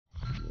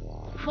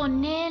For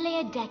nearly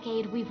a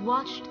decade, we've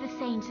watched the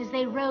Saints as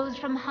they rose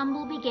from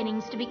humble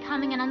beginnings to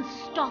becoming an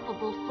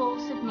unstoppable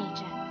force of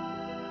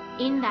nature.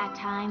 In that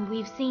time,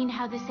 we've seen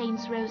how the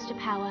Saints rose to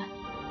power.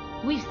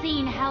 We've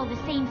seen how the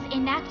Saints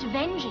enact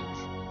vengeance.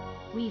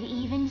 We've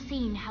even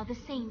seen how the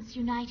Saints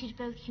united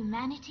both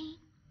humanity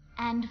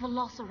and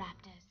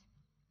velociraptors.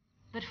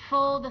 But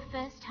for the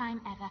first time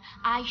ever,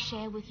 I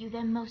share with you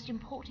their most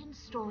important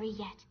story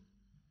yet.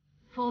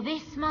 For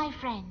this, my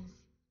friends,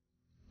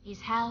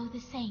 is how the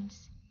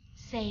Saints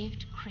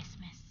saved Christmas.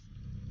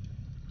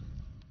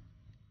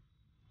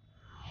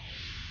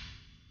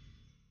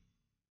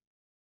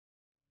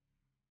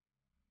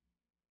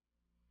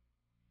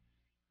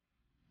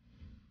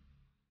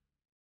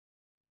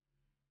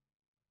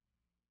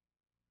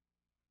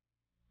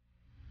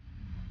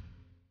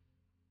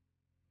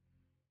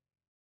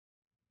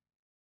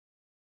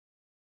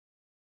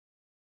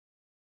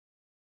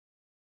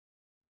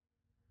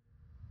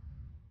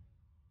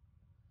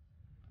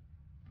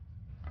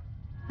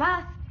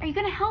 Boss, are you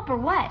gonna help or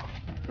what?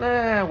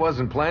 I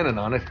wasn't planning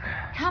on it.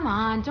 Come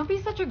on, don't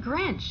be such a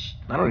Grinch.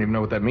 I don't even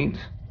know what that means.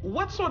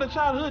 What sort of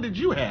childhood did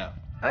you have?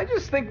 I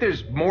just think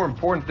there's more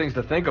important things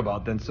to think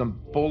about than some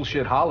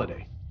bullshit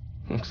holiday.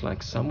 Looks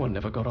like someone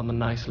never got on the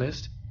nice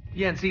list.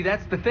 Yeah, and see,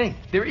 that's the thing.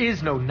 There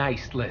is no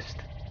nice list.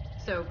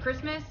 So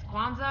Christmas,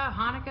 Kwanzaa,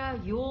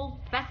 Hanukkah, Yule,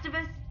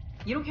 Festivus?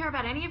 You don't care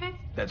about any of it?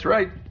 That's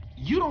right.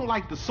 You don't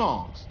like the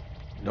songs.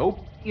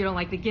 Nope. You don't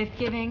like the gift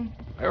giving?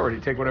 I already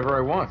take whatever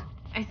I want.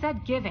 I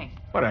said giving.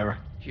 Whatever.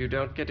 You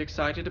don't get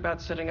excited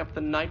about setting up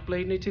the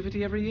Nightblade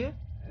nativity every year?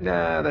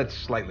 Nah, that's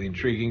slightly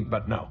intriguing,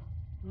 but no.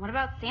 What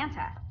about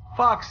Santa?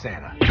 Fuck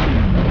Santa.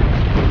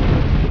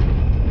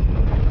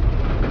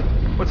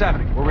 What's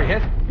happening? Were we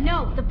hit?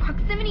 No, the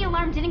proximity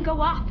alarm didn't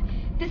go off.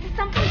 This is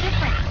something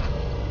different.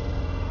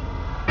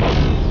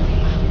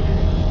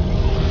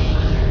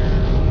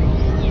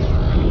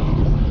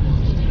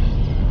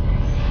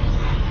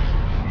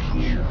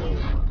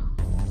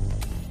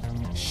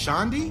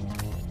 Shaundi?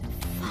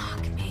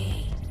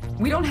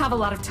 We don't have a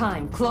lot of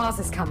time. Clawz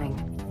is coming.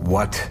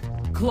 What?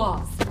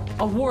 Clawz,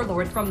 a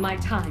warlord from my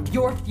time,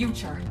 your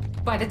future.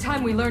 By the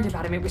time we learned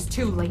about him, it was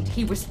too late.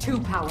 He was too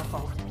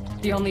powerful.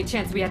 The only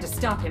chance we had to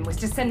stop him was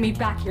to send me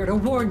back here to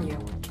warn you.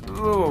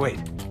 Oh, wait.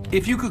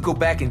 If you could go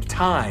back in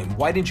time,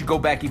 why didn't you go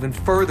back even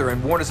further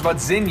and warn us about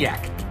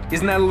Zinyak?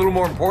 Isn't that a little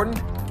more important?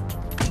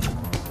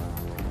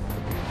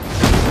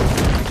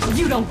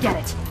 You don't get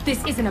it.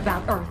 This isn't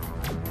about Earth.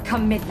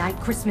 Come midnight,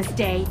 Christmas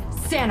Day,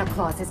 Santa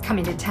Claus is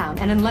coming to town,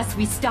 and unless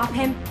we stop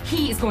him,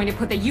 he is going to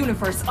put the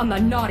universe on the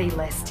naughty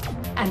list.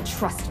 And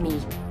trust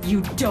me, you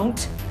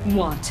don't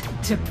want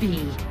to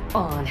be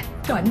on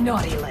the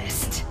naughty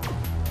list.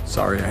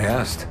 Sorry I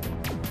asked.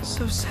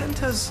 So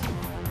Santa's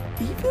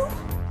evil?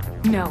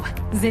 No,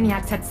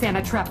 Zinyak's had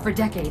Santa trapped for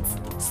decades,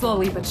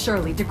 slowly but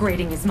surely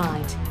degrading his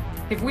mind.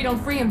 If we don't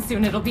free him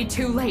soon, it'll be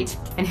too late,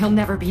 and he'll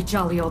never be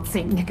jolly old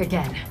Saint Nick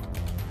again.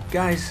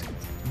 Guys,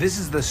 this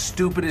is the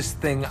stupidest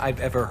thing I've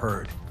ever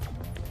heard.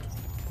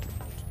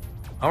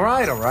 All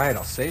right,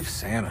 I'll save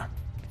Santa.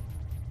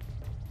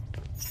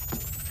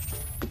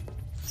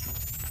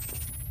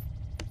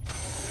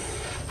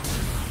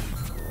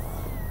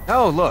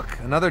 Oh, look,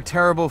 another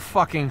terrible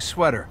fucking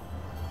sweater.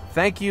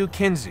 Thank you,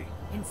 Kinsey.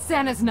 In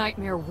Santa's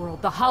nightmare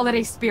world, the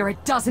holiday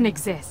spirit doesn't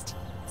exist.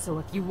 So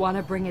if you want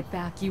to bring it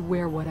back, you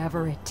wear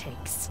whatever it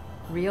takes.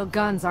 Real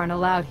guns aren't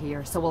allowed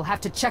here, so we'll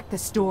have to check the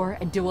store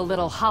and do a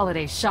little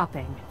holiday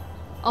shopping.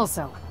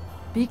 Also,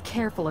 be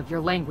careful of your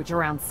language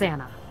around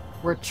Santa.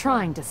 We're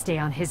trying to stay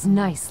on his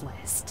nice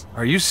list.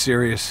 Are you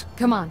serious?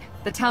 Come on,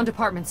 the town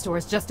department store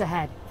is just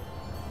ahead.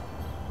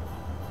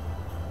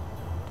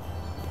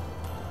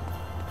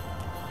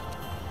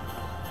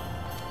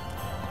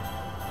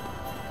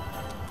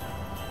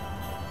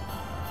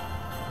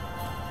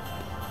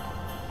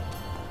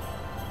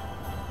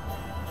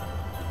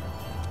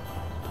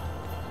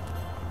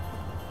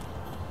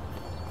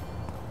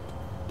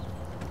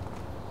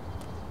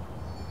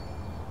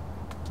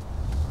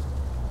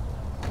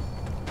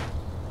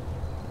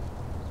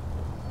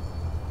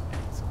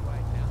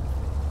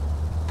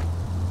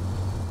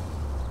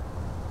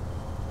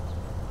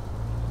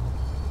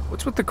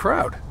 What's with the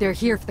crowd? They're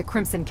here for the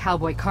Crimson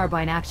Cowboy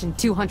Carbine Action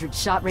 200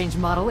 shot range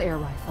model air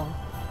rifle.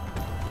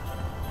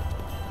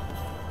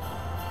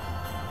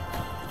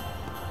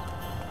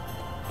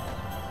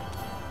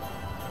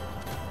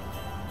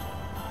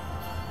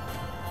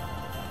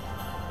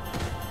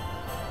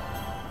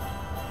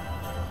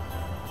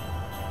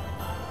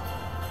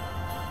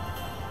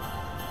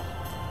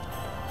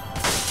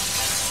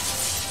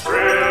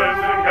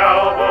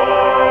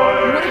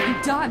 What have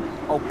you done?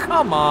 Oh,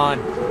 come on.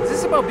 Is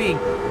this about being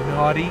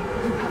naughty?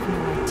 You have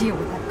no idea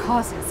what that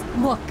causes.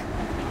 Look.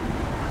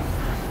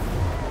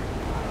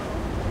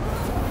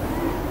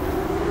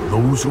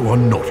 Those who are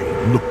naughty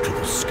look to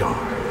the sky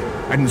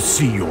and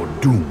see your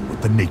doom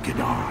with the naked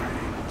eye.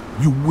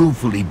 You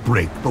willfully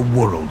break the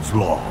world's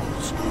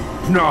laws.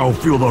 Now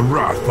feel the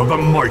wrath of the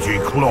mighty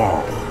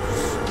Clawz.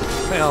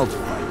 I'll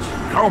fight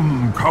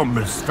you. Come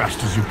as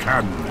fast as you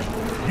can.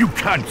 You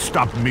can't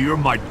stop me or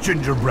my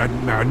gingerbread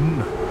men.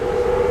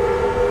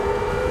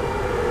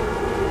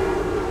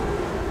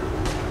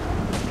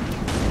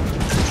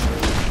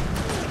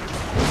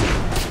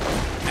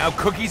 Now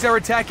cookies are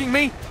attacking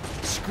me?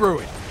 Screw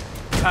it.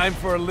 Time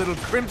for a little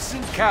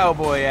Crimson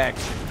Cowboy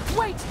action.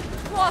 Wait!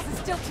 Clawz is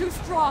still too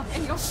strong,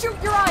 and you'll shoot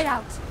your eye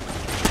out!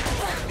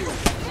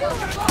 Feel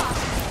your boss!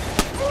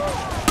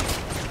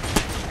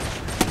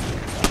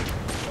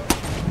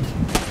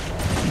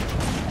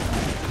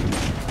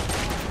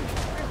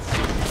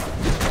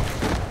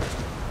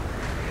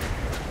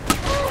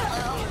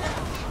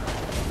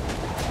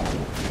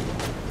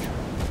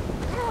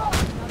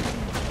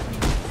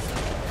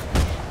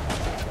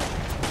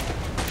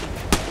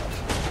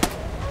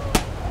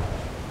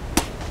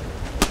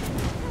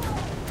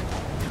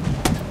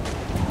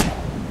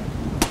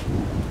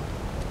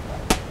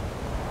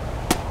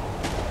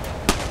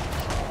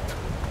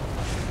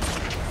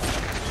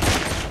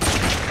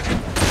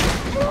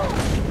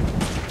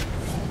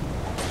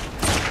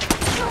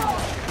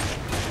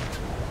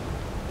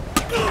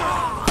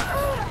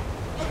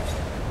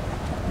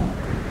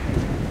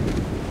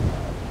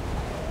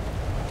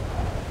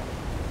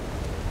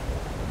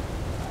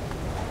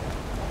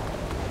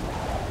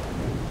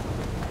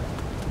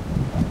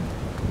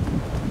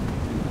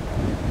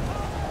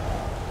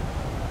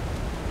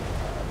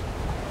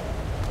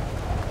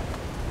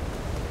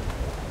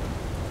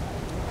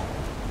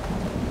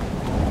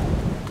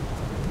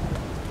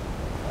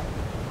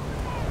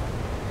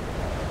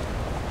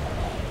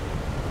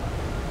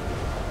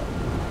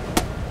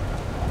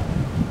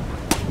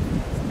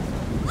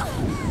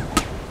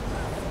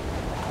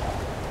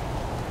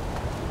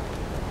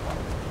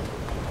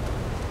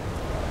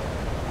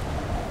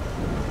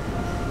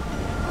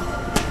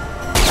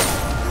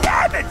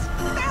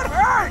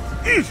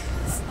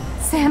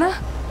 Santa?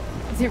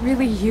 Is it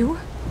really you?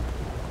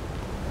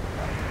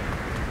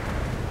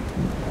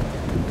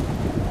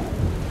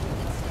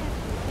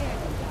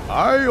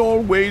 I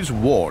always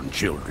warn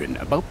children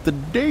about the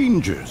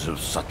dangers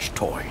of such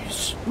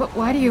toys. But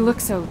why do you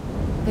look so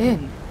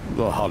thin?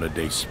 The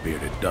holiday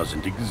spirit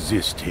doesn't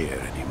exist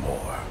here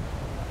anymore.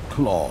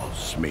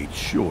 Clawz made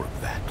sure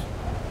of that.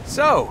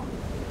 So,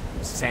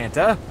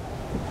 Santa,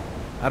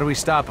 how do we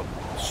stop him?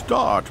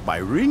 Start by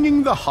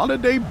ringing the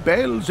holiday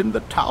bells in the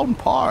town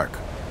park.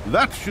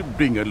 That should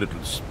bring a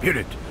little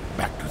spirit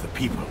back to the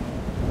people.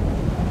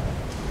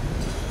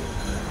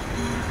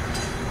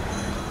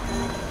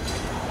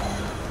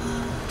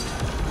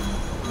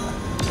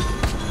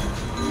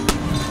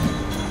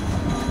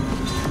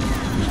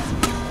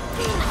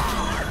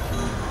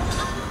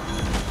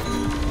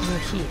 We're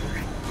here.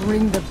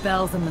 Ring the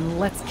bells and then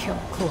let's kill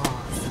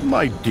Clawz.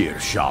 My dear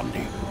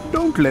Shaundi,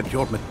 don't let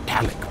your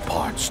metallic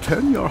parts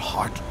turn your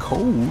heart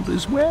cold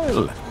as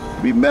well.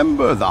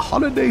 Remember the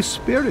holiday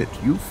spirit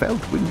you felt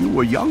when you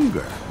were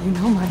younger. You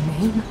know my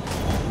name?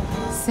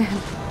 Santa.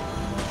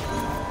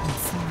 I'm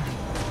sorry.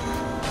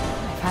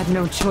 I've had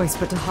no choice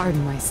but to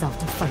harden myself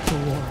to fight the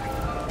war.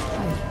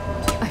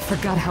 I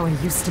forgot how I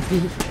used to be.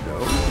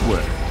 Don't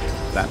worry.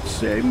 That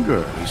same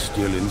girl is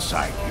still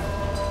inside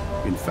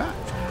you. In fact,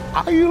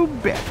 I'll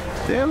bet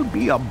there'll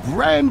be a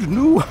brand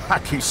new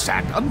hacky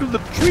sack under the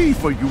tree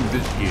for you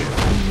this year.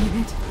 I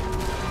need it.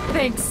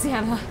 Thanks,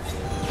 Santa.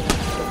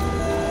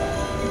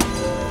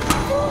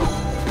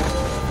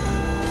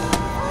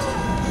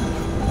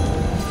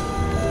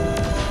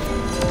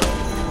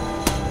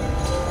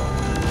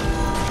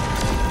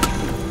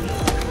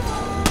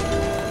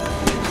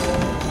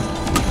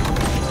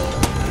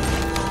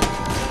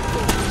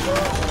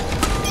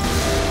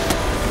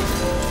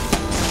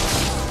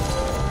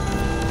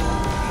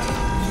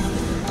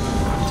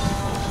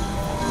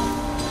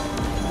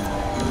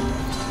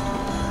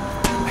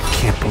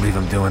 I can't believe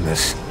I'm doing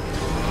this.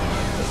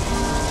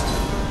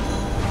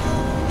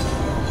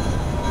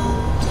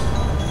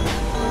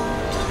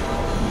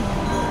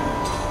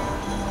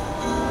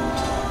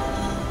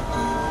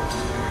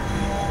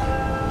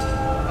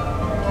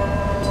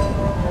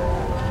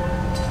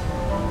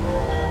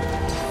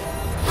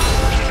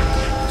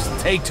 Doesn't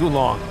take too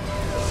long.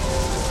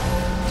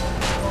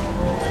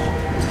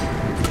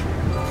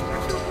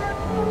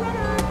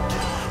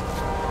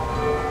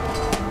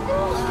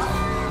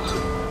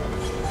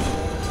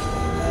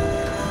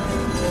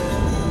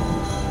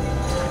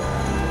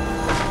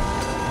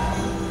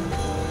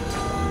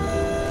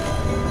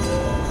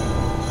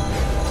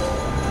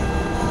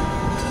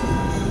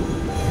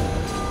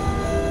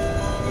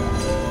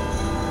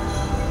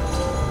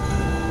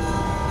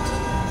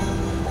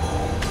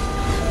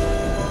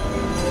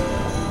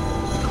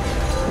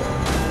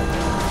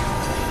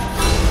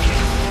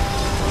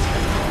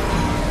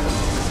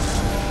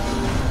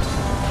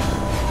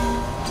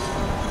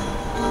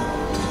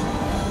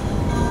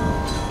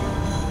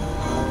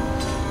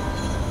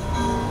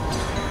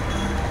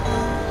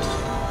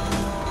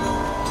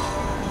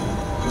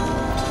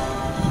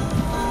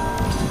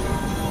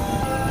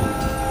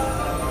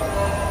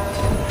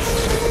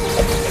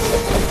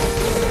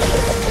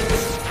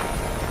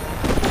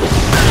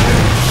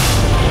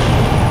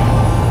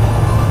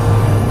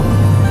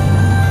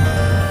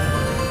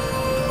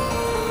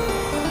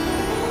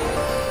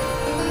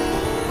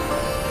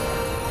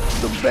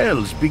 The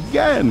bells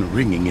began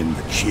ringing in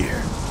the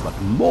cheer, but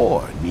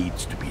more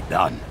needs to be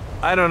done.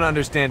 I don't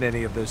understand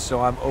any of this, so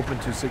I'm open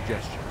to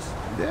suggestions.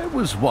 There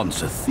was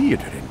once a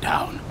theater in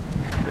town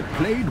that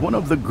played one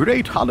of the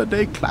great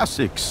holiday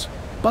classics,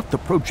 but the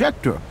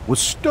projector was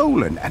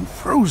stolen and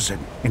frozen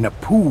in a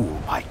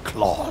pool by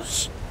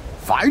Clawz.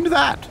 Find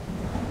that,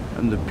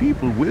 and the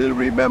people will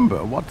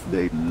remember what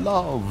they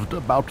loved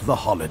about the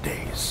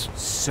holidays.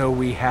 So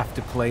we have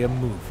to play a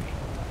movie.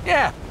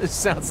 Yeah, this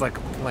sounds like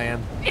a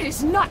plan. It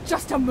is not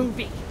just a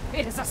movie.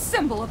 It is a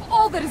symbol of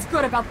all that is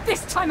good about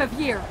this time of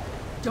year.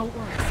 Don't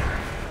worry, sir.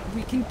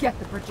 We can get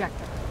the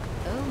projector.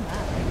 Oh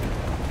my.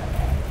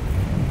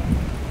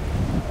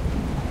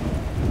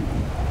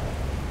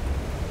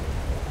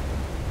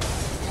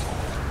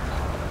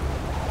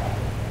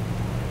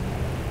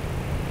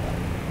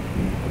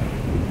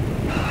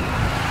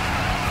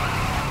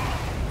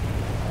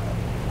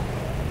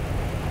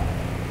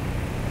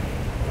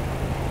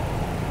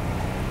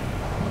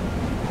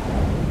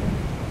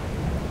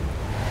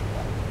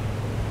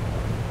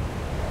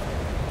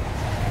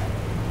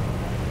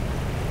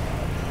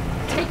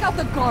 Take out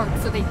the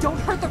guards so they don't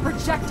hurt the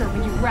projector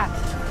when you wrap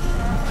it.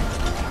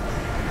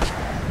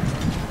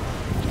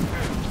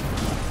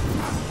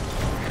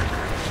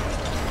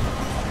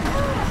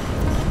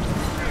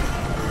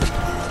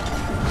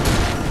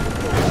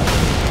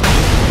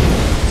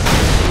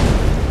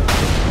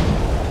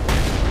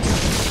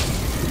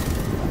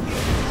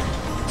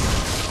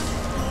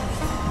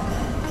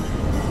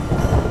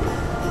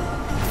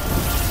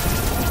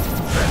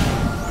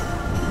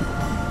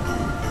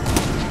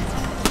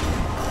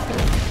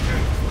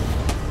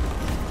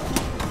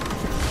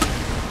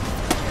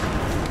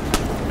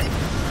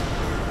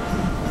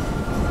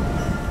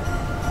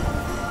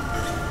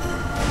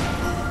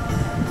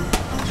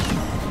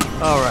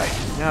 All right,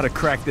 now to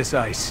crack this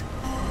ice.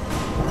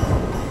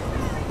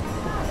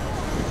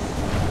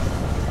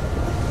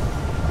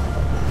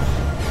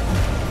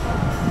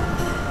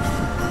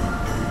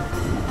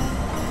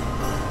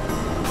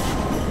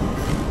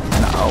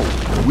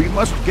 Now, we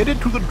must get it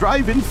to the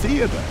drive-in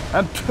theater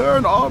and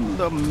turn on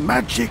the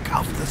magic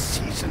of the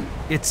season.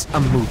 It's a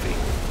movie.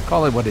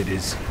 Call it what it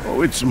is.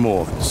 Oh, it's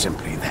more than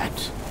simply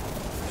that.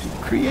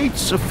 It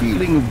creates a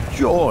feeling of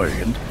joy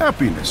and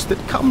happiness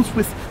that comes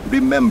with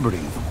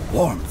remembering the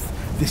warmth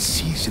this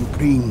season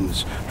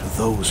brings to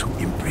those who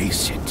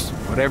embrace it.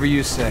 Whatever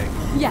you say.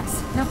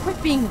 Yes, now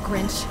quit being the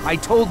Grinch. I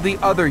told the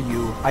other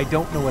you I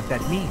don't know what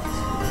that means.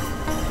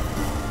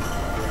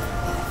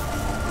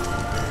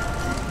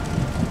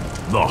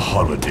 The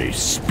holiday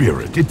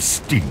spirit, it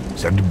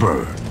stings and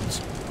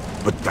burns.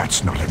 But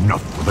that's not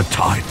enough for the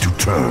tide to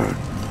turn.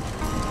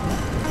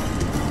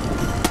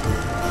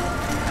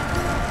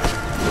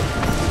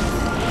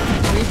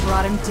 We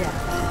brought him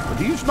down.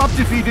 But he's not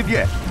defeated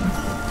yet.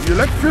 The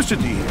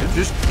electricity here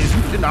just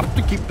isn't enough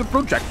to keep the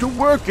projector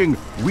working.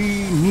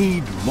 We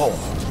need more.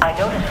 I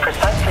noticed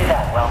precisely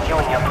that while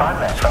viewing your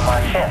progress from our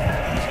ship.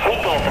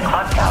 Meet me at the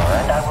clock tower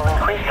and I will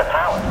increase the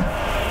power.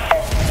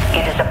 And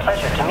it is a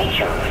pleasure to meet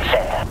you,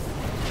 Santa.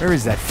 Where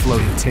is that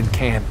floating tin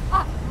can?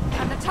 Up!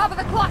 At the top of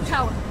the clock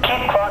tower!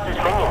 Keep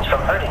Clawz's minions from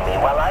hurting me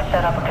while I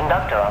set up a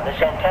conductor on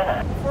this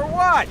antenna. For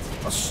what?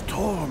 A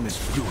storm is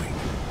brewing.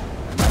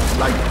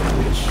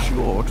 Lightning is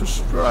sure to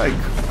strike.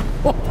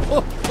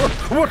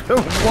 What a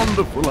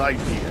wonderful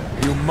idea.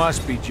 You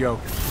must be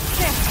joking.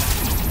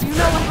 Santa, do you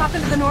know what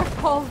happened to the North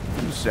Pole?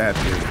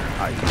 Sadly,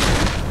 I do.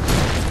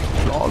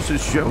 Clawz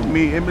has shown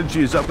me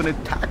images of an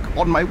attack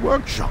on my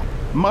workshop.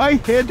 My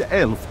head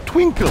elf,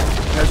 Twinkle,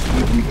 has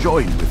even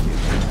joined with him.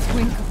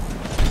 Twinkle.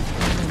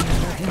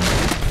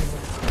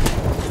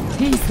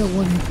 He's the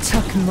one who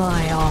took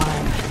my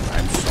arm.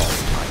 I'm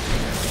sorry, my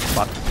dear,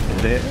 but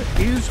there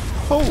is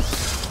hope.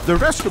 The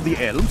rest of the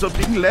elves are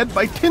being led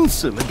by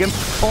Tinsel against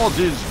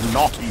Clawz's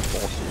naughty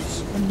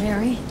forces. And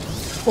Mary?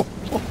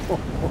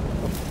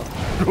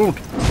 Don't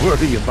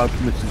worry about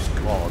Mrs.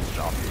 Clawz,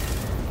 Shaundi.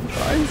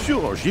 I'm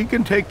sure she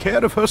can take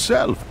care of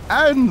herself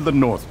and the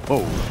North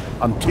Pole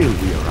until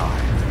we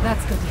arrive.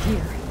 That's good to hear.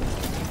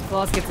 If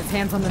Clawz gets his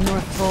hands on the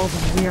North Pole,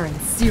 then we're in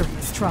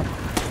serious trouble.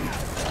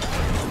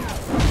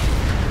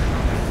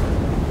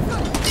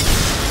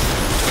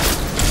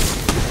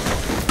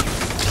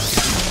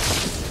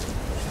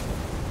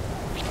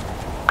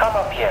 Come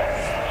up here.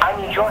 I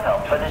need your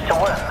help for this to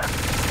work.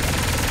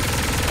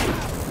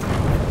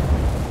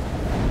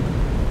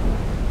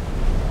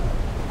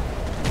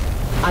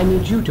 I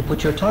need you to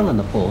put your tongue on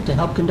the pole to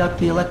help conduct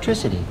the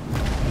electricity.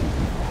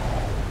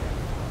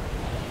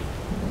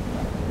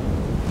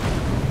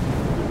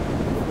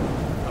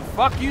 The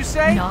fuck you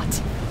say?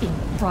 Not in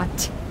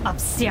front of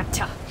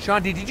Santa.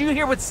 Shaundi, did you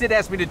hear what Sid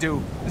asked me to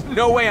do? There's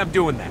no way I'm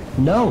doing that.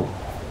 No.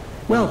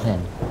 Well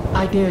then,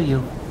 I dare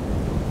you.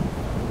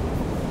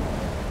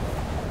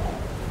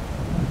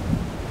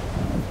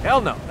 Hell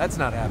no, that's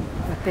not happening.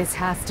 But this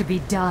has to be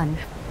done.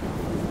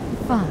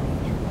 Fine.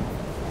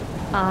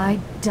 I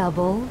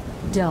double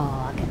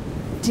dog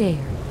dare you.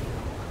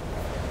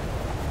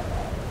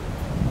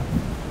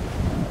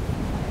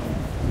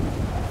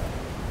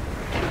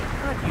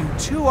 Not you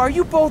two. Are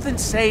you both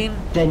insane?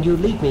 Then you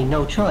leave me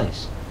no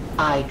choice.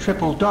 I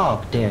triple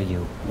dog dare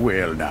you.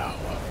 Well now,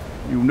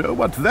 you know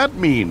what that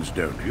means,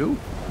 don't you?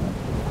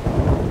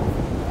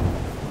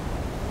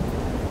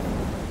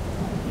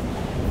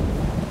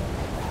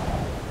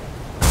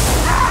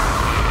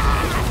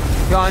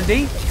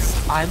 Shaundi,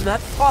 I'm not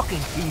talking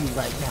to you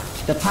right now.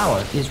 The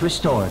power is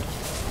restored.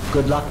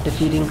 Good luck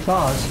defeating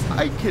Clawz.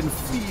 I can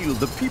feel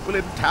the people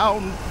in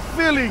town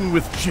filling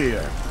with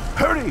cheer.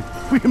 Hurry!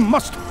 We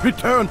must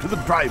return to the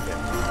drive-in.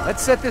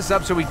 Let's set this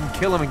up so we can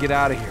kill him and get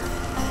out of here.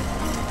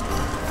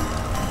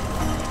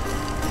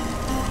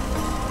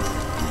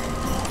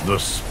 The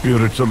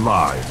spirit's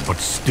alive, but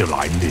still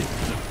I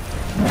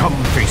live.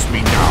 Come face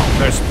me now.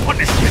 There's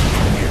punishment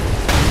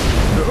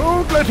here.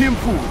 Don't let him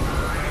fool you.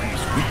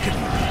 He's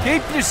weakening.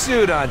 Keep your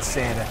suit on,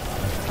 Santa.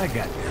 I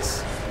got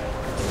this.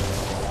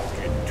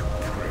 Into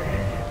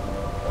prey.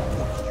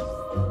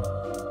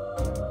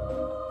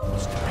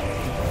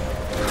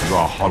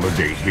 The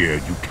holiday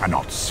here you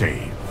cannot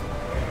save.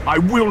 I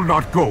will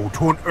not go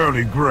to an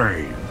early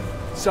grave.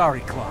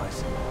 Sorry,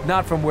 Clawz.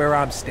 Not from where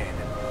I'm standing.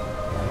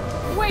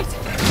 Wait!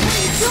 What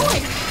are you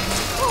doing?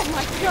 Oh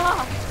my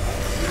god!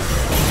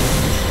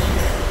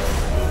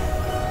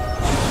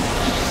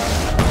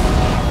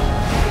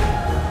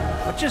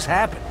 What just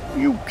happened?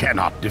 You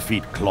cannot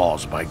defeat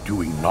Clawz by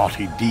doing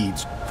naughty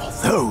deeds, for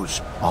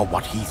those are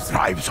what he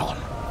thrives on.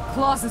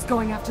 Clawz is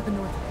going after the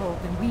North Pole,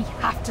 and we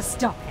have to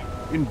stop him.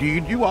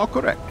 Indeed, you are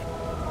correct.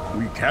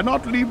 We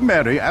cannot leave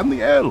Mary and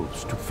the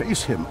elves to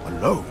face him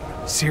alone.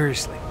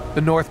 Seriously,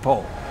 the North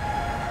Pole.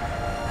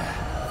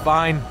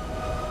 Fine.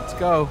 Let's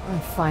go. I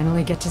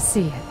finally get to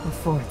see it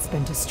before it's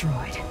been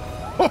destroyed.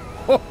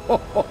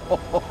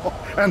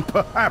 And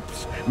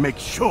perhaps make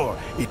sure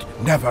it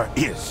never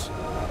is.